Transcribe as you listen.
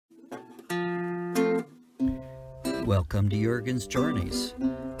Welcome to Jurgen's Journeys.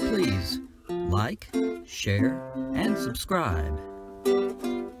 Please like, share, and subscribe.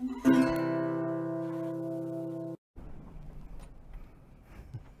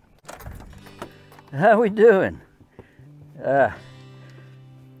 How we doing?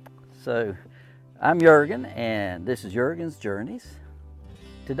 So I'm Jurgen, and this is Jurgen's Journeys.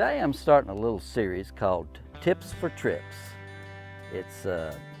 Today I'm starting a little series called Tips for Trips. It's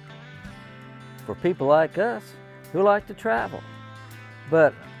for people like us who like to travel.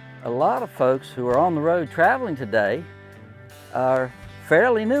 But a lot of folks who are on the road traveling today are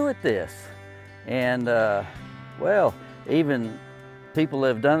fairly new at this. And well, even people that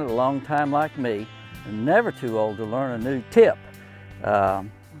have done it a long time like me are never too old to learn a new tip.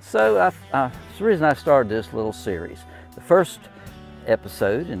 So that's the reason I started this little series. The first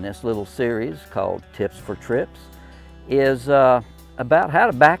episode in this little series called Tips for Trips is about how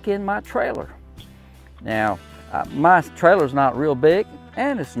to back in my trailer. Now, my trailer's not real big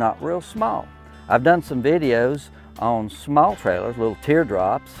and it's not real small. I've done some videos on small trailers, little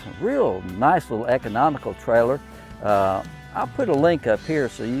teardrops, real nice little economical trailer. I'll put a link up here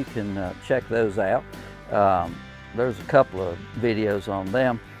so you can check those out. There's a couple of videos on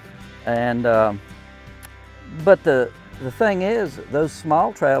them. And but the thing is, those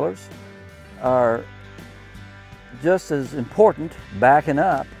small trailers are just as important backing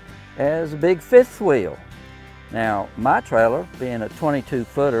up as a big fifth wheel. Now, my trailer, being a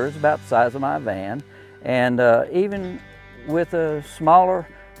 22-footer, is about the size of my van, and even with a smaller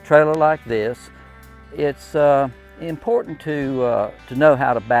trailer like this, it's important to know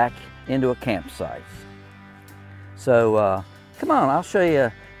how to back into a campsite. So come on, I'll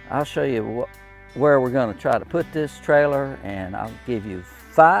show you where we're going to try to put this trailer, and I'll give you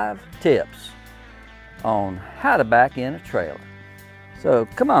 5 tips on how to back in a trailer. So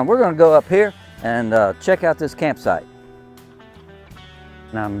come on, we're going to go up here and check out this campsite.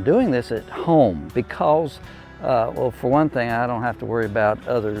 Now I'm doing this at home because, well, for one thing, I don't have to worry about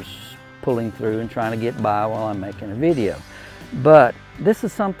others pulling through and trying to get by while I'm making a video. But this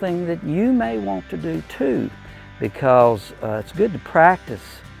is something that you may want to do too, because it's good to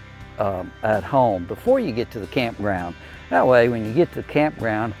practice at home before you get to the campground. That way, when you get to the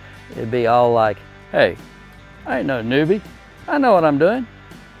campground, it'd be all like, hey, I ain't no newbie. I know what I'm doing.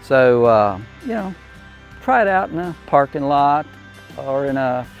 So, you know, try it out in a parking lot or in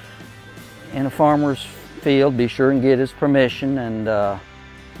a farmer's field. Be sure and get his permission, and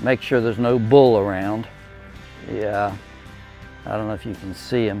make sure there's no bull around. Yeah, I don't know if you can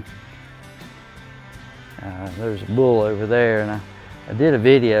see him. There's a bull over there, and I did a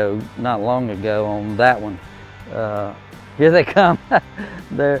video not long ago on that one. Here they come.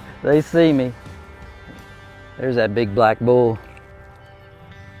 They see me. There's that big black bull.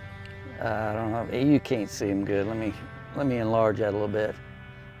 I don't know, you can't see him good. Let me enlarge that a little bit.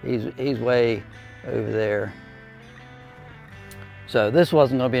 He's way over there. So this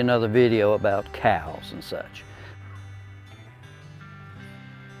wasn't going to be another video about cows and such.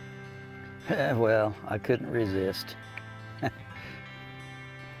 Well, I couldn't resist.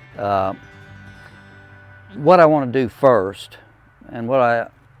 What I want to do first, and what I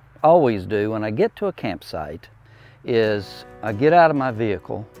always do when I get to a campsite, is I get out of my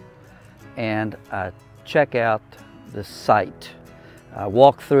vehicle and I check out the site. I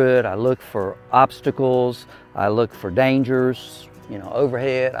walk through it, I look for obstacles, I look for dangers, you know,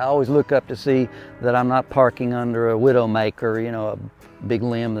 overhead. I always look up to see that I'm not parking under a widowmaker, you know, a big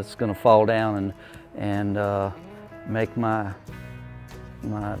limb that's going to fall down and make my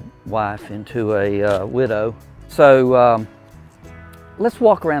wife into a widow. So let's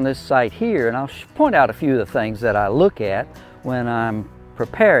walk around this site here, and I'll point out a few of the things that I look at when I'm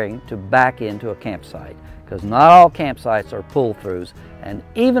preparing to back into a campsite, because not all campsites are pull-throughs, and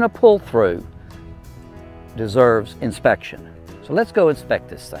even a pull-through deserves inspection. So let's go inspect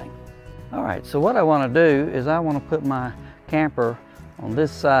this thing. All right, so what I want to do is I want to put my camper on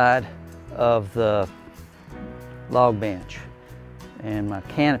this side of the log bench, and my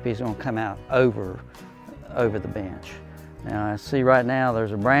canopy is going to come out over the bench. Now I see right now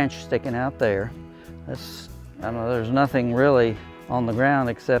there's a branch sticking out there. I don't know, there's nothing really on the ground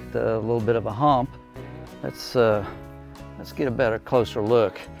except a little bit of a hump. Let's get a better, closer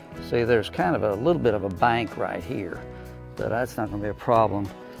look. See, there's kind of a little bit of a bank right here, but that's not going to be a problem.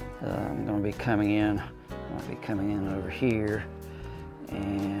 I'm going to be coming in. I'll be coming in over here,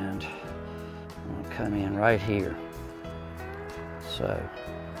 and I'm going to come in right here. So,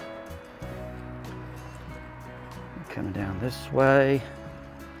 coming down this way,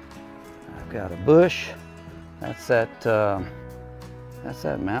 I've got a bush. That's that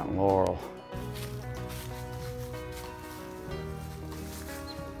mountain laurel.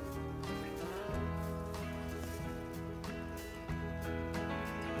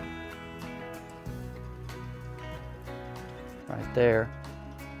 right there.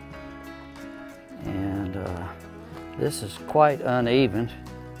 And this is quite uneven,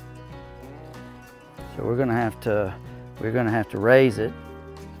 so we're going to have to raise it.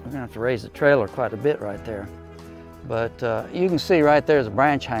 We're going to have to raise the trailer quite a bit right there. But you can see right there's a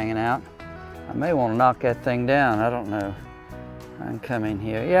branch hanging out. I may want to knock that thing down. I don't know. I can come in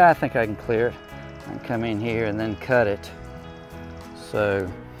here. Yeah, I think I can clear it. I can come in here and then cut it.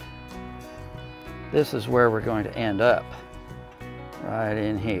 So this is where we're going to end up, right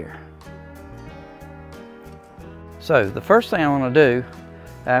in here. So the first thing I want to do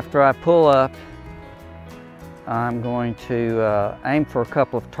after I pull up, I'm going to aim for a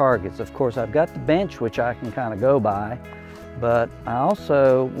couple of targets. Of course, I've got the bench, which I can kind of go by, but I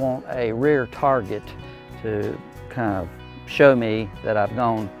also want a rear target to kind of show me that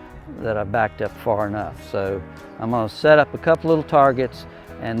I've backed up far enough. So I'm going to set up a couple little targets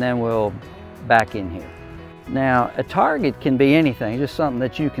and then we'll back in here. Now, a target can be anything, just something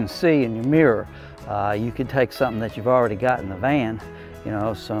that you can see in your mirror. You could take something that you've already got in the van, you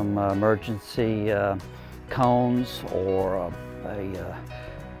know, some emergency cones or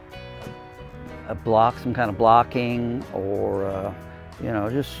a block, some kind of blocking, or you know,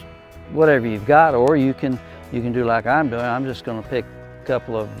 just whatever you've got. Or you can do like I'm doing. I'm just going to pick a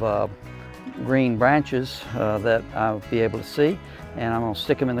couple of green branches that I'll be able to see, and I'm going to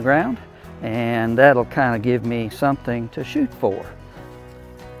stick them in the ground, and that'll kind of give me something to shoot for.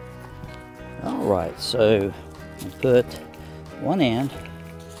 All right, so I'll put one end.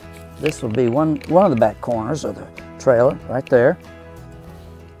 This will be one of the back corners of the trailer right there.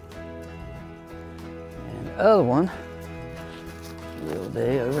 And the other one will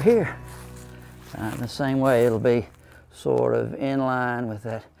be over here. In the same way, it'll be sort of in line with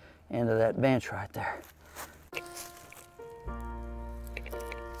that end of that bench right there.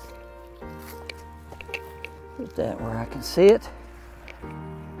 Put that where I can see it.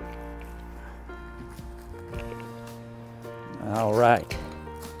 All right.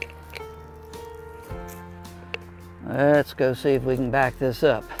 Let's go see if we can back this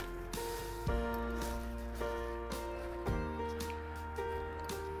up.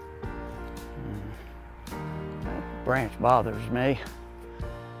 That branch bothers me.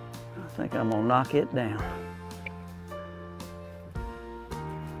 I think I'm gonna knock it down.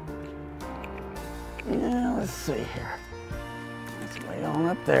 Yeah, let's see here. Let's lay on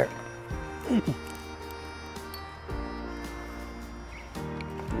up there.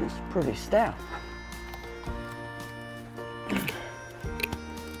 It's pretty stout.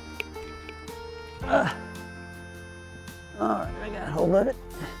 All right, I got hold of it.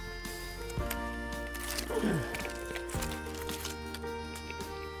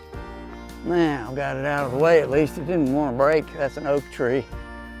 Now, got it out of the way. At least it didn't want to break. That's an oak tree.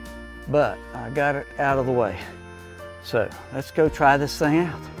 But I got it out of the way. So let's go try this thing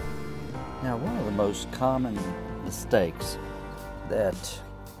out. Now, one of the most common mistakes that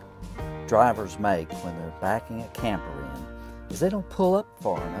drivers make when they're backing a camper in is they don't pull up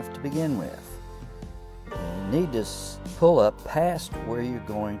far enough to begin with. You need to pull up past where you're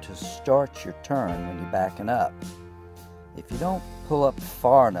going to start your turn when you're backing up. If you don't pull up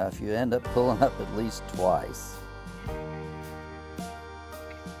far enough, you end up pulling up at least twice.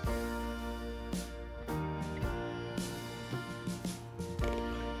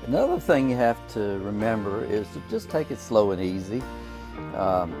 Another thing you have to remember is to just take it slow and easy.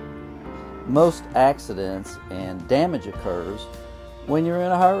 Most accidents and damage occurs when you're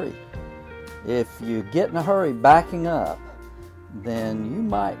in a hurry. If you get in a hurry backing up, then you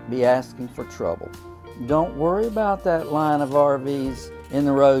might be asking for trouble. Don't worry about that line of RVs in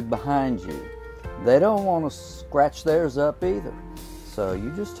the road behind you. They don't want to scratch theirs up either. So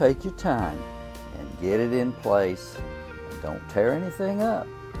you just take your time and get it in place. Don't tear anything up.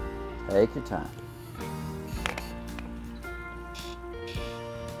 Take your time.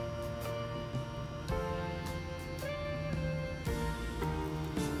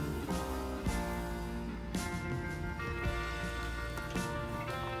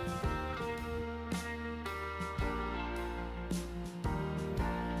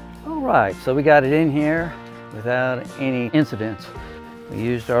 All right, so we got it in here without any incidents. We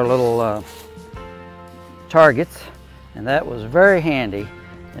used our little targets, and that was very handy,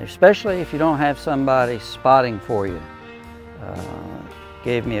 especially if you don't have somebody spotting for you.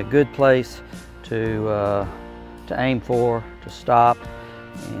 Gave me a good place to aim for, to stop,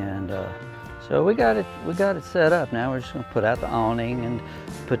 and so we got it set up. Now we're just going to put out the awning and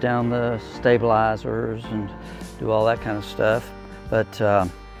put down the stabilizers and do all that kind of stuff. But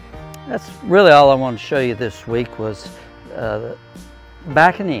that's really all I wanted to show you this week, was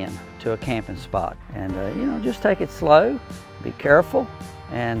backing in to a camping spot. And you know, just take it slow Be careful,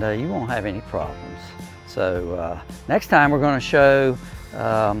 and you won't have any problems. So next time we're going to show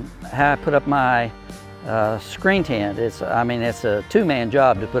how I put up my screen tent. It's a two-man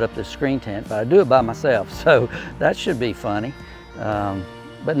job to put up this screen tent, but I do it by myself, so that should be funny.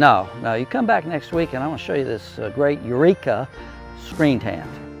 But no, you come back next week and I want to show you this great Eureka screen tent.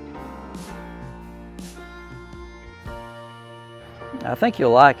 I think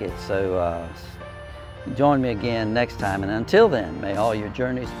you'll like it, so join me again next time, and until then, may all your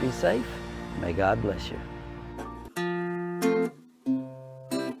journeys be safe. May God bless you.